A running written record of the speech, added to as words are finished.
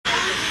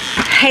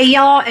Hey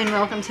y'all, and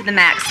welcome to the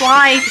Max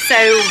Life. So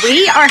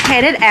we are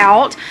headed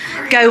out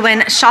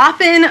going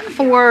shopping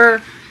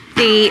for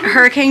the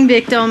hurricane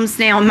victims.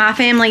 Now my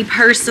family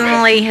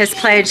personally has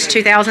pledged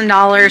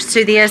 $2,000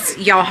 to this.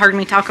 Y'all heard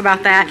me talk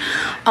about that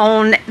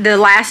on the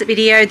last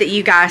video that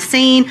you guys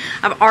seen.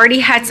 I've already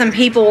had some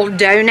people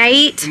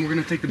donate, and we're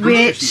gonna take the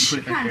which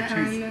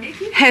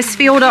has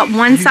filled up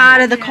one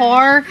side of the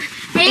car.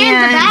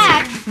 And the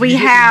back. We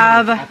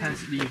have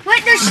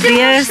there's still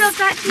this, stuff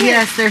back here.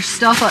 yes, there's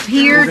stuff up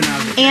here,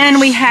 and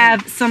we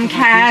have some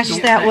cash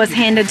that was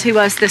handed to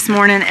us this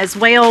morning as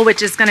well,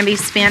 which is going to be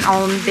spent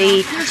on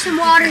the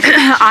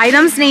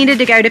items needed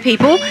to go to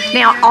people.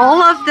 Now,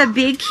 all of the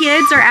big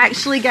kids are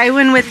actually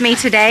going with me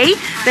today.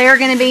 They are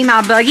going to be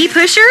my buggy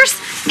pushers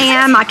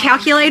and my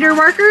calculator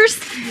workers,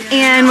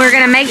 and we're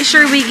going to make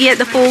sure we get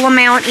the full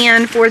amount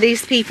in for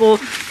these people.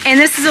 And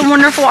this is a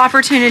wonderful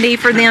opportunity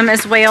for them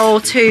as well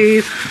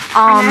to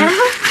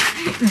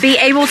be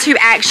able to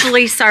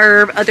actually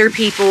serve other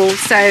people.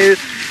 So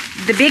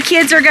the big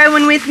kids are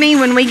going with me.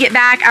 When we get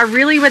back, I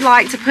really would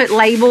like to put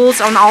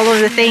labels on all of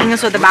the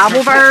things with the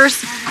Bible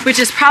verse, which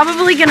is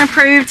probably going to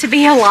prove to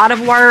be a lot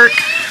of work,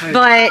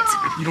 but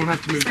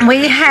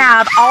we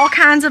have all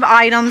kinds of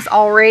items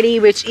already,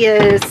 which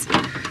is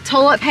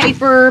toilet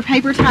paper,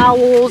 paper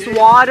towels,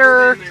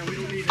 water.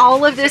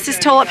 All of this is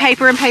toilet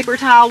paper and paper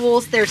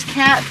towels. There's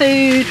cat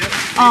food,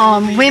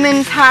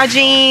 women's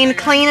hygiene,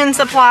 cleaning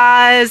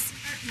supplies,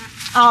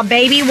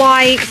 baby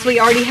wipes. We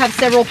already have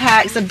several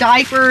packs of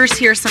diapers.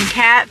 Here's some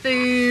cat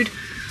food.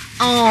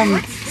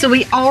 So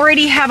we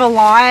already have a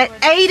lot.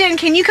 Aiden,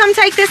 can you come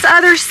take this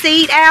other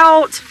seat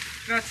out?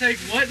 Can I take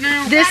what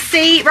now? This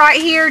seat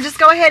right here. Just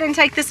go ahead and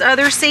take this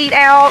other seat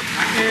out.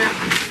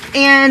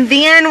 And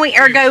then we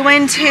are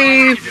going to,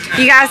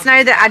 you guys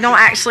know that I don't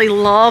actually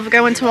love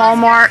going to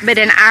Walmart, but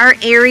in our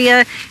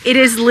area, it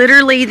is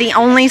literally the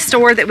only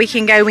store that we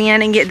can go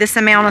in and get this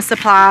amount of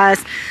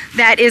supplies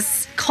that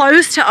is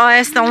close to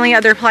us. The only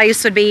other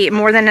place would be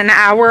more than an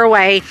hour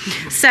away.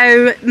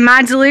 So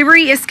my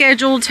delivery is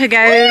scheduled to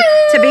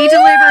be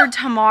delivered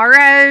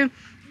tomorrow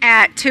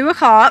at 2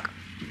 o'clock.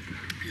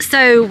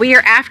 So we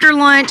are after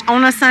lunch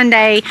on a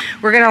Sunday.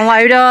 We're going to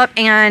load up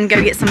and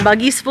go get some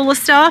buggies full of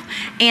stuff.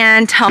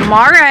 And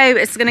tomorrow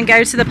it's going to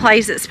go to the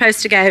place it's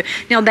supposed to go.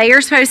 Now they are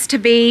supposed to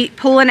be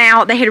pulling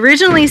out. They had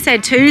originally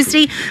said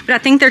Tuesday, but I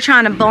think they're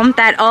trying to bump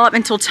that up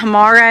until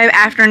tomorrow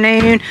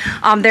afternoon.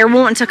 They're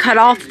wanting to cut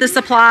off the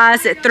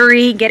supplies at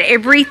 3, get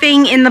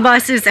everything in the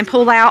buses and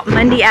pull out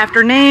Monday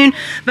afternoon,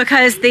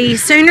 because the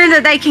sooner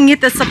that they can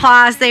get the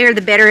supplies there, the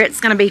better it's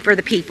going to be for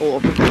the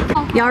people.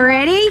 Y'all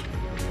ready?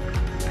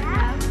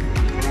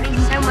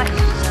 So much.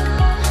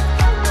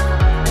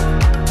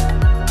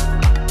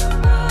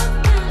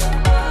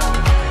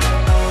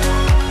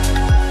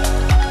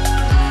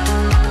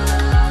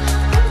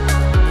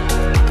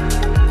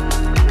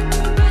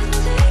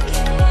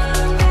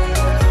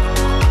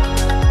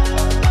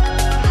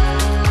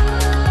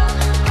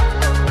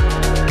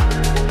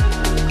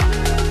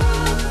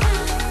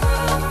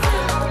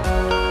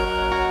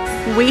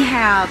 We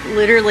have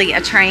literally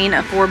a train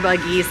of 4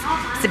 buggies.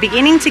 It's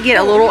beginning to get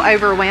a little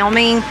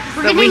overwhelming,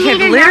 but we have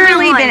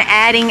literally been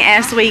adding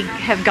as we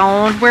have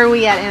gone. Where are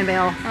we at,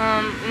 Annabelle?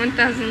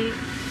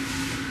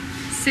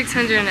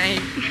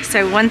 1,608.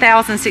 So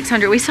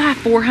 1,600. We still have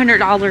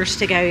 $400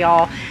 to go,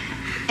 y'all.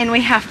 And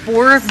we have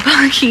 4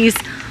 buggies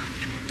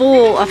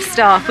full of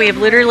stuff. We have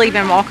literally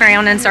been walking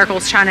around in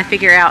circles trying to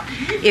figure out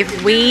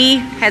if we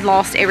had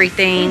lost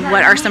everything,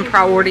 what are some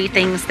priority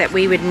things that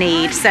we would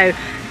need. So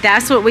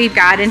that's what we've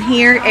got in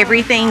here.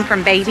 Everything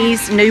from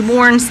babies,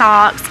 newborn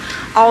socks,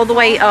 all the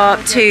way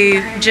up to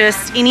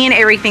just any and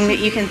everything that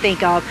you can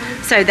think of.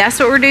 So that's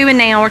what we're doing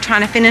now. We're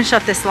trying to finish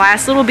up this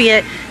last little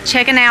bit.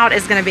 Checking out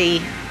is going to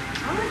be...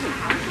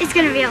 It's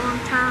going to be a long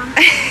time.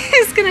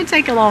 It's going to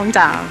take a long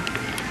time.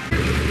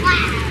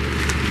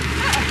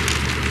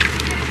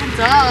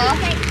 Duh.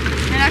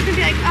 And I could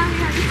be like, oh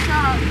yeah, this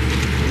sucks.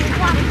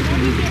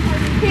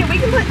 Here, we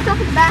can put stuff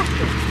in the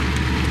basket.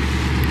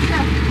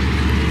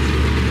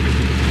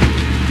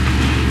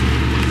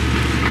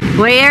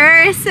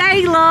 Where's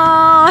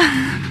Sayla?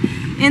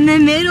 In the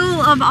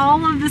middle of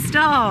all of the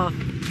stuff.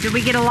 Did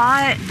we get a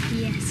lot?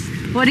 Yes.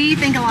 What do you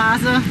think,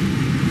 Eliza?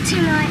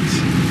 Too much.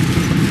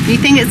 Do you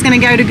think it's going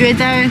to go to good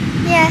though?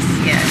 Yes.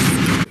 Yes.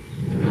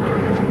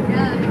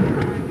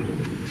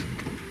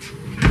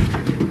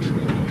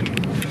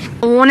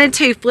 I wanted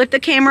to flip the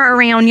camera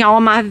around, y'all.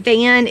 My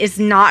van is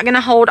not going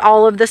to hold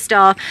all of the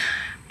stuff.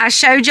 I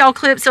showed y'all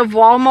clips of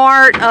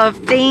Walmart, of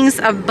things,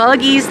 of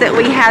buggies that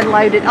we had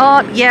loaded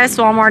up. Yes,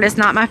 Walmart is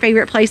not my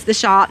favorite place to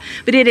shop,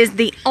 but it is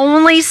the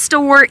only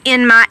store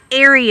in my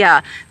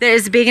area that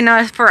is big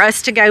enough for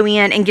us to go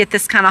in and get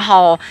this kind of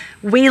haul.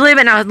 We live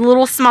in a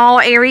little small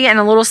area and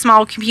a little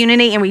small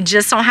community, and we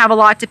just don't have a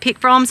lot to pick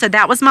from, so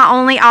that was my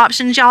only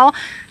option, y'all.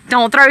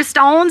 Don't throw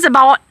stones. I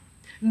bought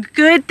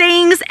good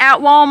things at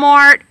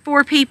Walmart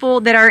for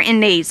people that are in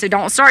need. So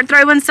don't start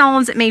throwing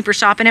stones at me for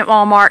shopping at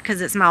Walmart,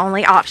 because it's my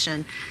only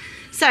option.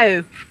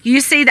 So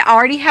you see that I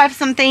already have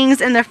some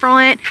things in the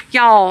front.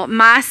 Y'all,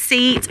 my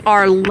seats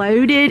are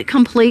loaded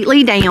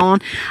completely down.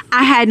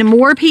 I had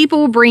more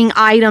people bring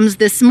items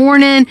this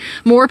morning.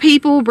 More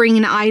people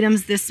bringing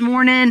items this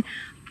morning.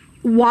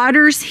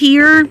 Water's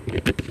here.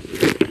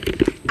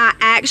 I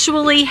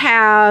actually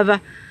have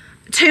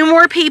 2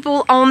 more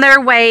people on their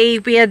way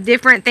with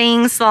different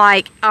things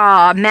like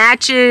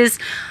matches,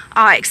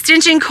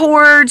 extension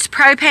cords,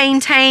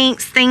 propane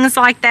tanks, things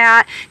like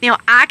that. Now,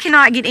 I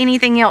cannot get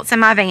anything else in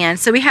my van.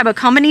 So we have a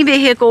company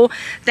vehicle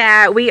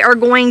that we are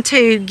going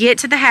to get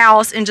to the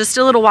house in just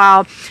a little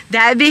while.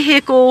 That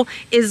vehicle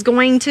is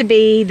going to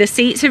be, the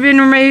seats have been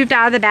removed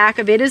out of the back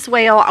of it as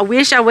well. I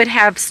wish I would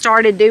have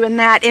started doing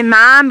that in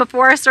mine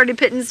before I started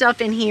putting stuff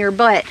in here,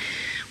 but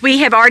we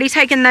have already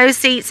taken those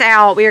seats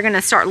out. We are going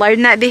to start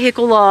loading that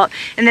vehicle up.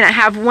 And then I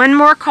have one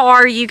more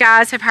car you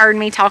guys have heard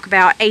me talk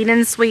about.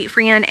 Aiden's sweet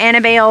friend,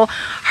 Annabelle.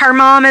 Her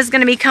mom is going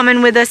to be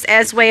coming with us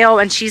as well.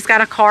 And she's got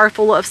a car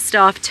full of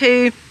stuff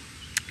too.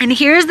 And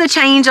here's the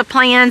change of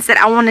plans that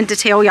I wanted to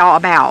tell y'all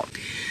about.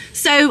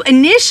 So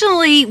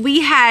initially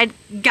we had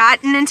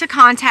gotten into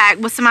contact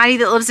with somebody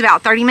that lives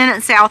about 30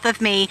 minutes south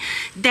of me.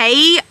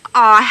 They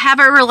have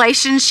a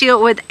relationship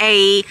with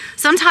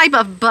some type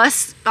of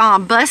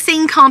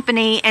busing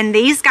company, and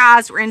these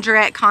guys were in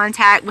direct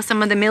contact with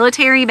some of the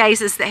military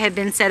bases that had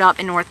been set up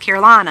in North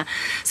Carolina.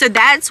 So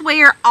that's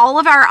where all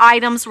of our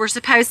items were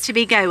supposed to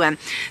be going.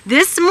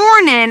 This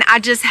morning I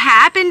just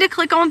happened to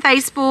click on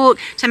Facebook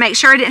to make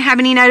sure I didn't have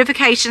any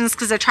notifications,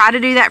 because I try to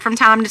do that from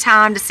time to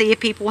time to see if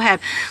people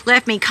have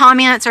left me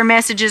comments or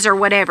messages or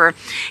whatever.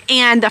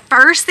 And the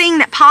first thing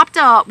that popped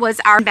up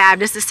was our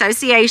Baptist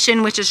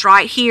Association, which is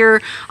right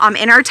here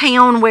in our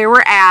town where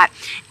we're at.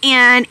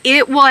 And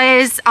it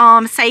was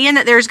saying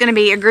that there's going to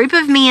be a group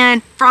of men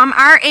from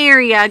our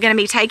area going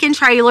to be taking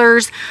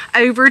trailers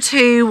over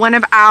to one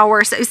of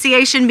our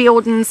association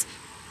buildings,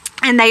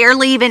 and they are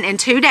leaving in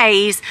 2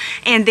 days.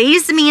 And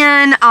these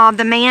men,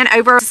 the man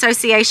over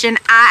association,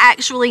 I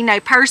actually know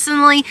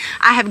personally.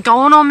 I have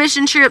gone on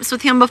mission trips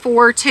with him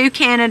before to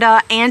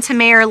Canada and to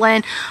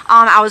Maryland.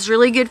 I was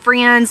really good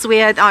friends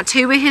with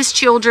 2 of his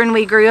children.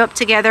 We grew up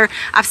together.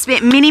 I've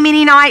spent many,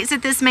 many nights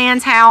at this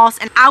man's house,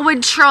 and I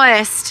would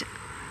trust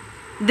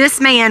this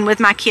man with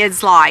my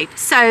kid's life.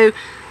 So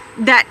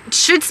that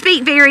should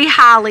speak very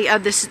highly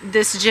of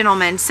this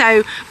gentleman.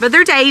 So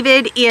Brother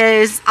David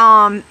is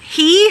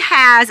he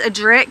has a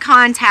direct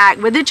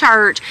contact with the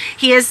church.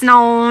 He has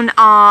known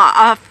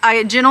a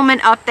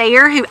gentleman up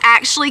there who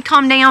actually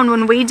come down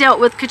when we dealt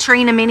with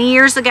Katrina many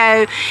years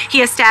ago.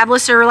 He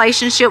established a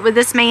relationship with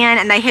this man,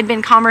 and they had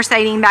been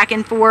conversating back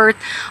and forth,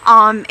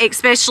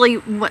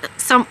 especially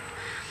some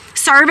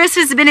service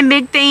has been a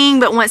big thing,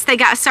 but once they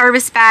got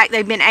service back,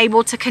 they've been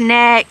able to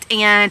connect,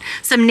 and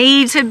some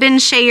needs have been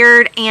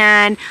shared.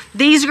 And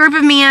these group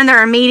of men that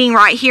are meeting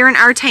right here in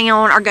our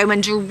town are going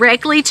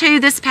directly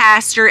to this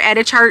pastor at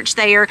a church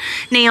there.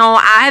 Now,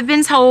 I have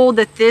been told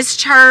that this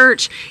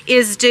church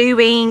is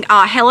doing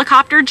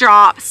helicopter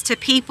drops to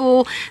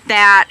people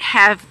that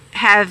have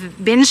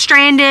been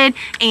stranded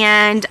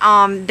and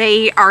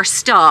they are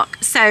stuck.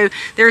 So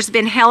there's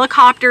been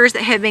helicopters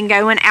that have been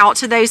going out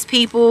to those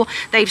people.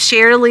 They've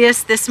shared a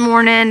list this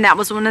morning. That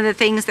was one of the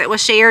things that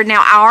was shared.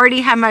 Now, I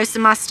already have most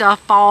of my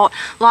stuff bought.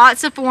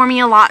 Lots of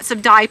formula, lots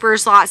of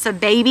diapers, lots of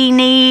baby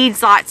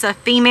needs, lots of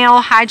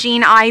female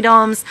hygiene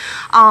items,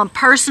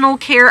 personal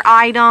care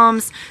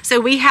items. So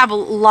we have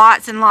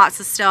lots and lots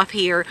of stuff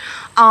here.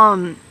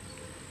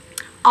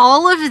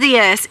 All of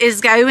this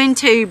is going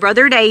to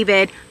Brother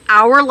David.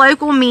 Our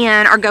local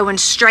men are going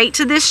straight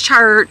to this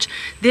church.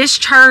 This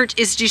church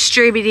is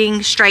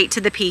distributing straight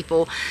to the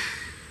people.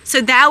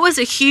 So that was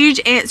a huge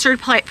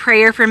answered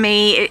prayer for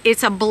me.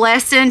 It's a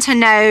blessing to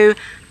know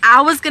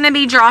I was going to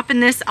be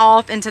dropping this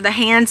off into the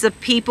hands of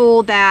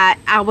people that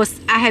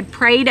I had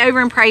prayed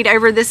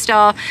over this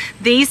stuff.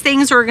 These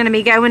things were going to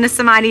be going to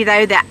somebody,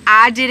 though, that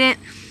I didn't.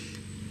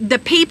 The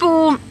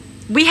people,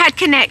 we had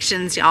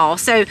connections, y'all.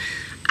 So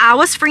I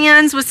was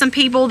friends with some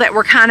people that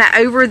were kind of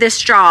over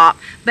this drop,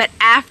 but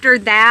after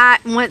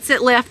that, once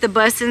it left the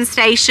busing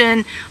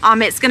station,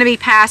 it's going to be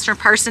passed from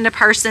person to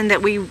person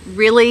that we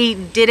really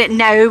didn't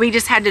know. We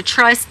just had to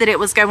trust that it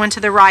was going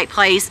to the right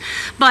place.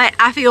 But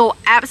I feel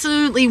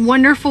absolutely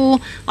wonderful.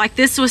 Like,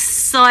 this was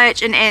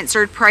such an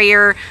answered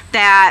prayer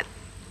that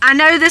I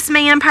know this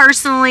man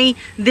personally.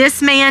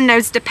 This man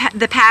knows the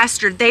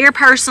pastor there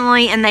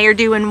personally, and they are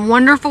doing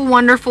wonderful,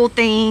 wonderful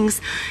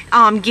things,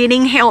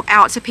 getting help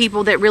out to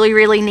people that really,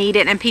 really need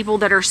it, and people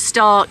that are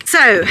stuck.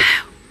 So,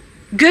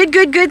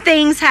 good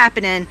things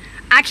happening.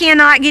 I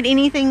cannot get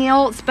anything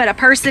else but a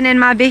person in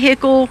my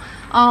vehicle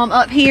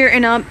up here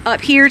and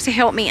up here to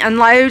help me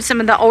unload. Some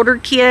of the older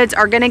kids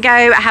are gonna go.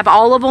 I have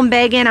all of them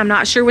begging. I'm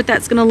not sure what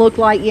that's gonna look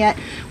like yet.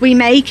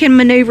 We can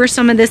maneuver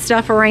some of this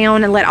stuff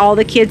around and let all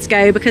the kids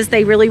go, because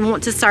they really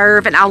want to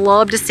serve, and I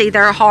love to see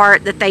their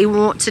heart that they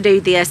want to do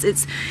this.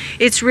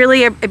 It's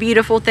really a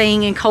beautiful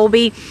thing. And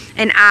Colby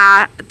and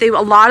I, through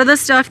a lot of the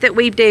stuff that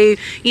we do,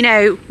 you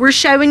know, we're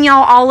showing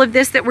y'all all of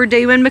this that we're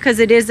doing because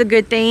it is a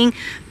good thing.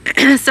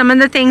 some of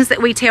the things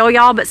that we tell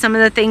y'all, but some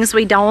of the things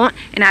we don't.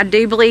 And I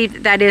do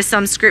believe that is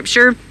some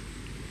scripture.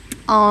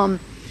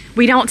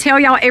 We don't tell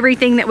y'all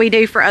everything that we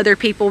do for other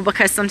people,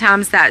 because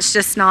sometimes that's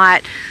just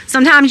not,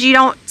 sometimes you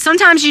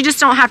just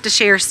don't have to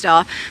share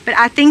stuff. But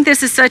I think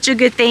this is such a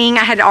good thing.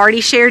 I had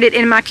already shared it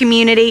in my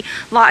community.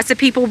 Lots of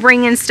people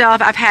bring in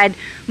stuff. I've had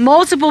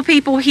multiple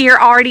people here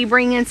already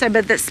bring in, so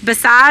but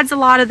besides a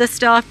lot of the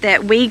stuff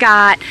that we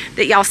got,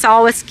 that y'all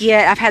saw us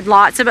get, I've had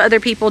lots of other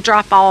people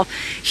drop off.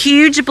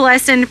 Huge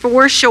blessing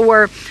for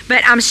sure.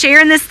 But I'm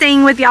sharing this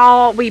thing with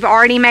y'all. We've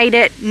already made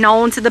it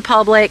known to the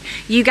public.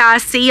 You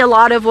guys see a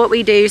lot of what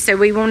we do, so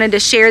we wanted to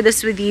share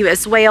this with you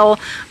as well.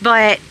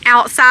 But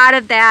outside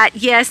of that,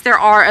 yes, there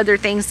are other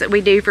things that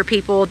we do for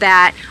people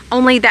that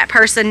only that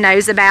person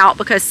knows about,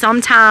 because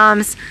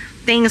sometimes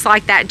things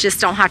like that just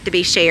don't have to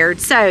be shared.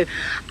 So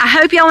I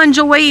hope y'all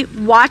enjoy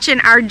watching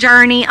our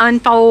journey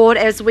unfold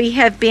as we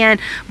have been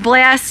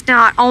blessed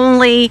not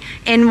only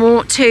and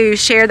want to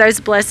share those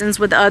blessings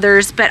with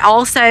others, but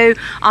also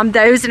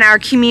those in our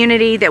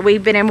community that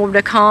we've been able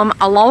to come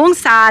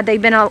alongside.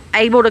 They've been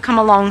able to come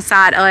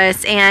alongside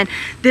us, and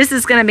this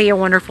is going to be a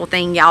wonderful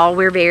thing, y'all.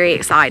 We're very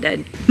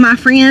excited. My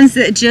friends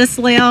that just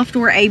left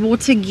were able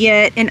to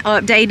get an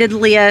updated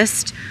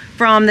list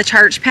from the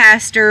church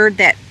pastor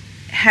that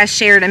has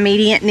shared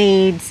immediate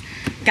needs.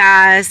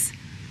 Guys,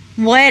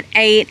 what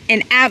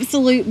an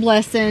absolute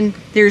blessing.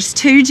 There's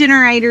 2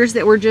 generators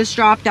that were just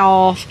dropped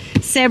off,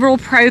 several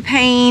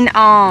propane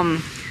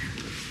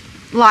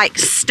like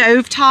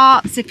stove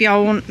tops, if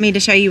y'all want me to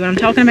show you what I'm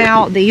talking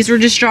about. These were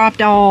just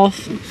dropped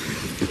off.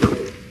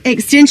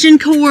 Extension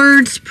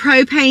cords,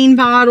 propane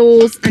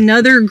bottles,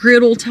 another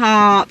griddle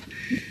top,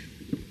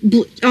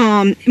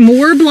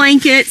 more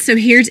blankets. So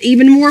here's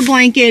even more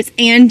blankets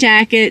and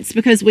jackets,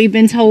 because we've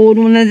been told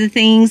one of the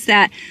things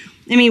that,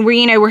 I mean,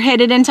 we're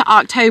headed into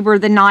October.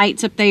 The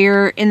nights up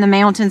there in the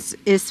mountains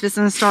is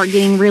going to start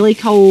getting really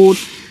cold.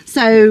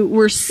 So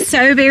we're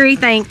so very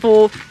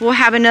thankful. We'll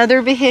have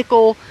another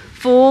vehicle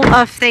full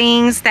of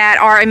things that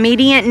are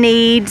immediate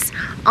needs.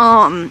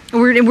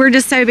 We're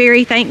just so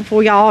very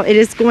thankful, y'all. It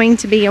is going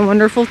to be a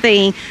wonderful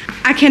thing.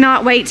 I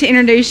cannot wait to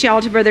introduce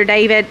y'all to Brother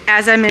David.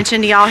 As I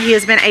mentioned to y'all, he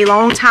has been a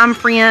longtime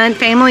friend,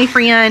 family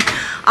friend,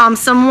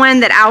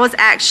 someone that I was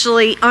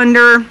actually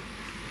under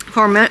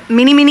for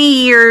many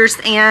years,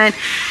 and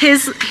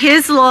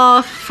his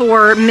love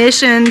for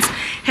missions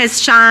has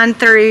shined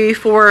through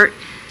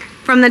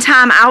from the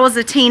time I was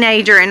a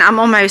teenager, and I'm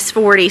almost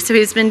 40, so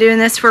he's been doing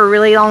this for a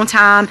really long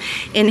time.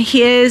 And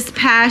his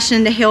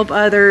passion to help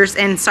others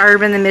and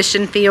serve in the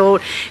mission field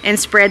and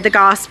spread the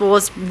gospel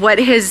is what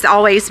has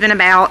always been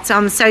about. So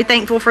I'm so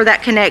thankful for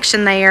that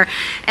connection there,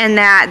 and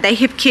that they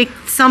have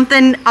kicked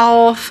something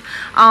off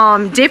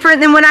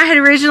different than what I had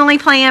originally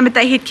planned, but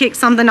they had kicked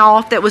something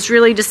off that was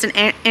really just an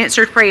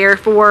answered prayer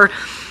for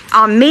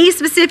me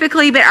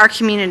specifically, but our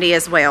community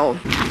as well.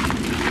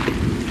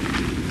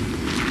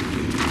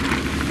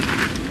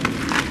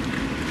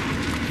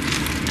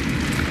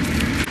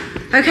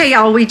 Okay,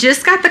 y'all, we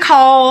just got the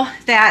call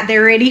that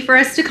they're ready for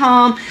us to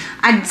come.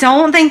 I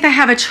don't think they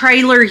have a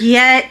trailer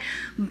yet,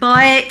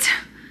 but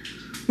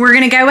we're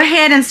gonna go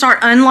ahead and start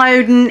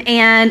unloading.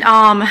 And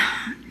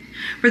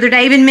Brother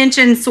David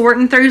mentioned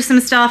sorting through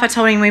some stuff. I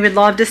told him we would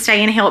love to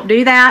stay and help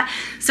do that.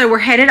 So we're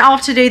headed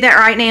off to do that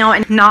right now.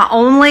 And not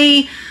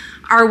only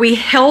are we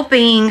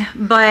helping,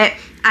 but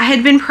I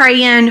had been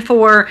praying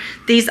for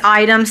these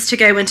items to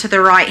go into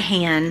the right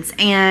hands.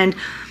 And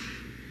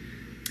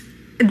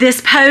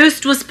this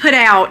post was put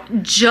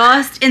out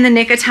just in the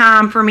nick of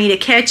time for me to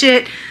catch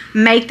it,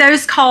 make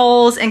those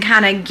calls, and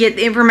kind of get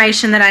the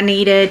information that I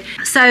needed.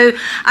 So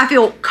I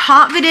feel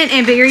confident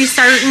and very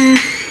certain,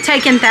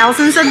 taking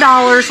thousands of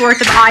dollars worth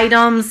of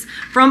items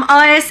from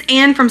us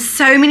and from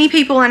so many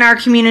people in our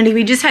community.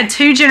 We just had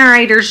 2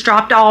 generators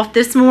dropped off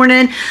this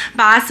morning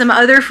by some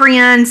other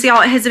friends.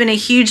 Y'all, it has been a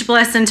huge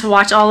blessing to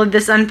watch all of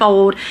this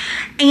unfold.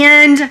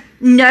 And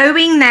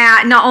knowing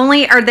that not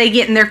only are they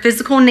getting their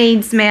physical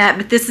needs met,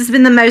 but this has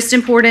been the most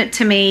important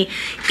to me,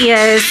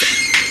 is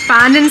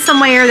finding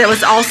somewhere that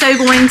was also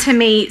going to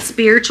meet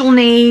spiritual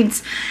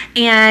needs.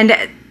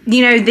 And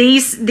you know,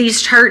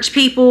 these church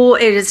people,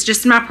 it is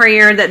just my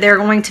prayer that they're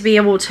going to be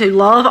able to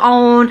love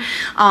on,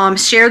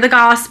 share the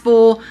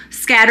gospel,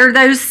 scatter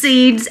those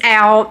seeds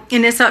out,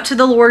 and it's up to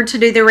the Lord to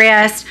do the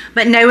rest,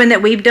 but knowing that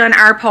we've done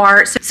our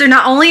part. So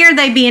not only are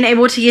they being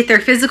able to get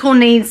their physical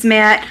needs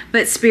met,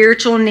 but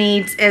spiritual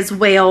needs as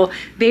well.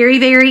 Very,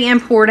 very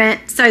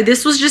important. So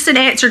this was just an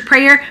answered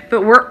prayer,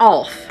 but we're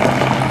off.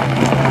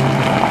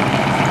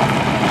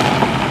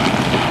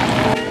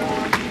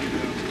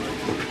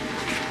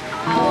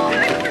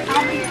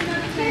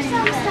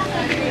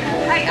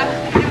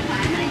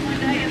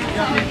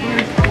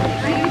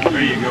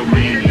 There you go,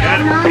 man. You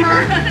got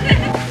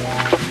it.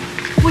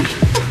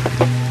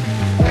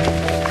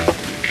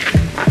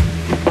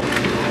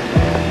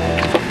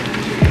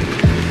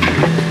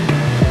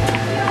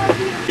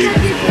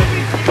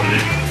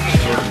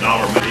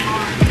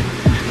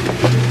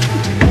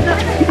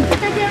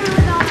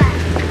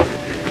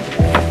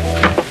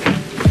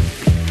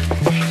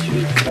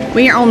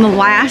 We are on the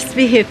last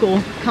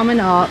vehicle coming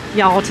up,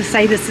 y'all. To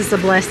say this is a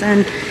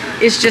blessing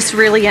is just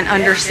really an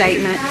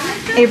understatement.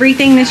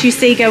 Everything that you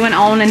see going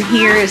on in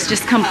here is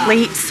just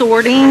complete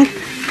sorting,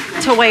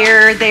 to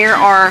where there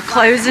are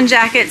clothes and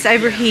jackets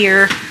over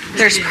here.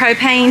 There's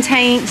propane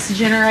tanks,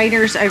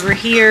 generators over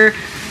here.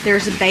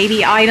 There's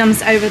baby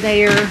items over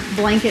there,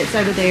 blankets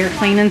over there,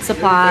 cleaning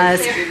supplies.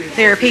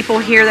 There are people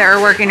here that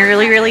are working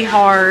really, really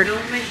hard.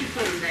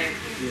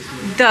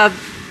 The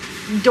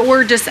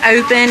door just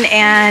opened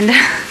and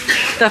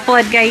the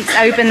floodgates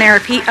open. There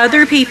are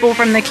other people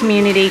from the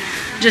community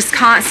just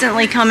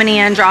constantly coming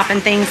in, dropping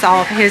things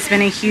off. It has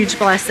been a huge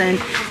blessing,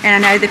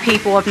 and I know the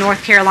people of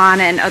North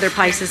Carolina and other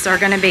places are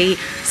going to be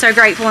so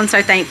grateful and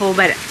so thankful.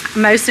 But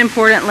most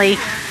importantly,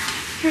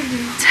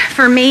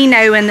 for me,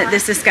 knowing that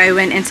this is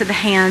going into the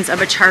hands of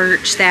a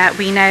church that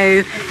we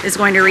know is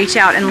going to reach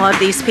out and love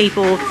these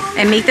people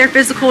and meet their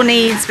physical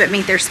needs, but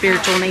meet their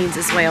spiritual needs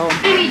as well.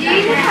 Amy, do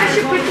you think I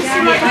should put this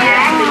in the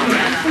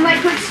bag? We might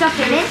put stuff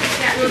in it.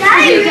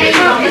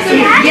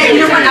 Yeah,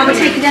 you know what? I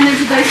would take it down there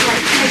to those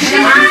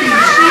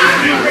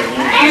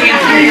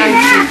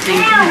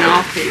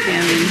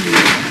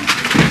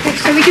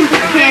So we can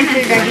put canned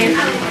food right here.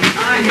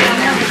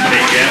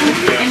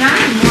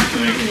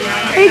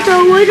 Hey,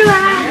 so what do I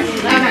have?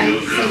 Okay,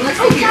 so let's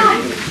go get it.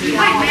 You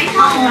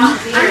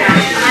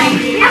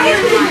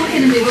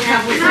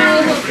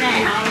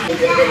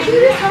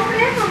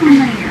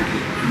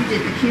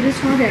did the cutest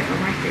heart ever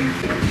right there.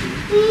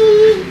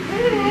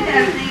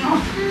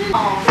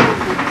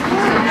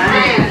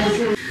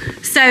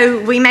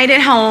 So we made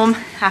it home.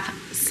 Have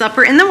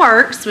supper in the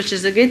works, which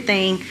is a good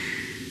thing.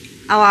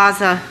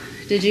 Eliza,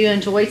 did you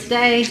enjoy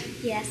today?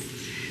 Yes.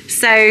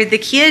 So the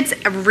kids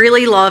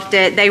really loved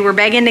it. They were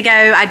begging to go.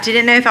 I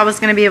didn't know if I was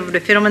going to be able to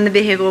fit them in the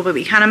vehicle, but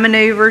we kind of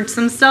maneuvered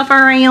some stuff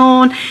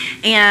around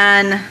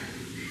and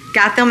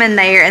got them in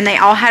there, and they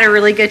all had a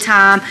really good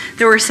time.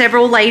 There were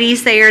several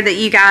ladies there that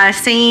you guys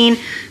seen.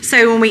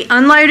 So when we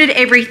unloaded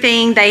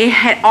everything, they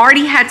had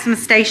already had some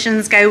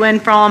stations going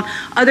from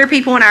other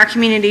people in our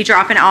community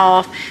dropping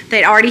off.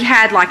 They'd already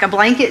had like a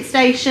blanket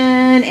station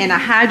and a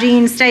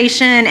hygiene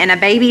station and a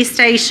baby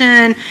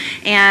station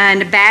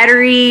and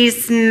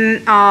batteries,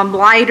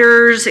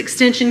 lighters,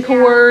 extension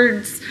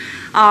cords,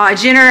 a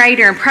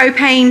generator and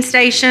propane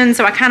station.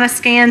 So I kind of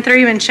scanned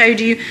through and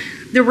showed you.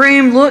 The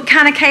room looked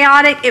kind of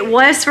chaotic. It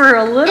was for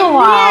a little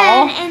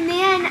while. And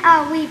then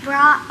we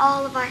brought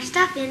all of our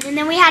stuff in, and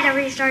then we had to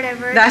restart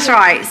over. That's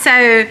right.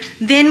 So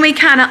then we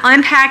kind of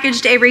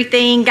unpackaged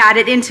everything, got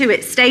it into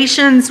its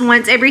stations.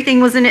 Once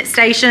everything was in its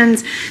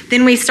stations,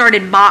 then we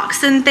started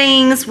boxing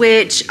things,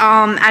 which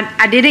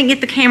I didn't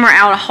get the camera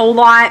out a whole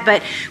lot,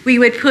 but we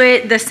would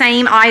put the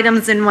same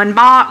items in one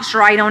box,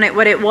 write on it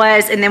what it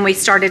was, and then we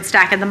started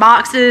stacking the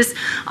boxes.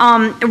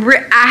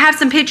 I have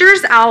some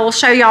pictures I'll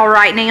show y'all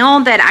right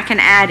now that I can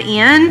add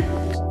in.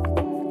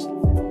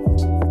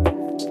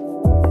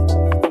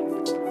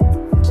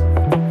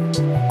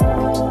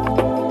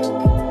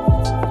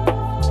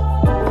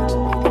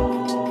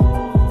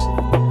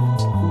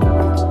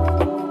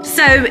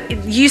 So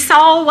you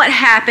saw what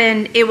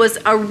happened. It was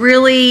a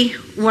really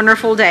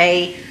wonderful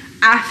day.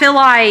 I feel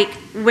like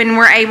when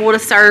we're able to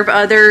serve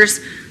others,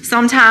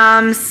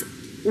 sometimes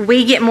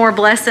we get more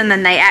blessing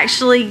than they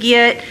actually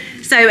get.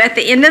 So at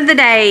the end of the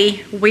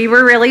day, we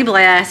were really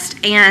blessed,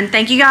 and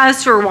thank you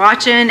guys for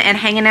watching and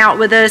hanging out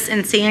with us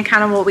and seeing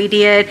kind of what we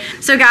did.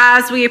 So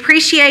guys, we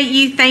appreciate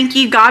you. Thank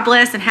you. God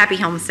bless and happy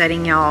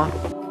homesteading, y'all.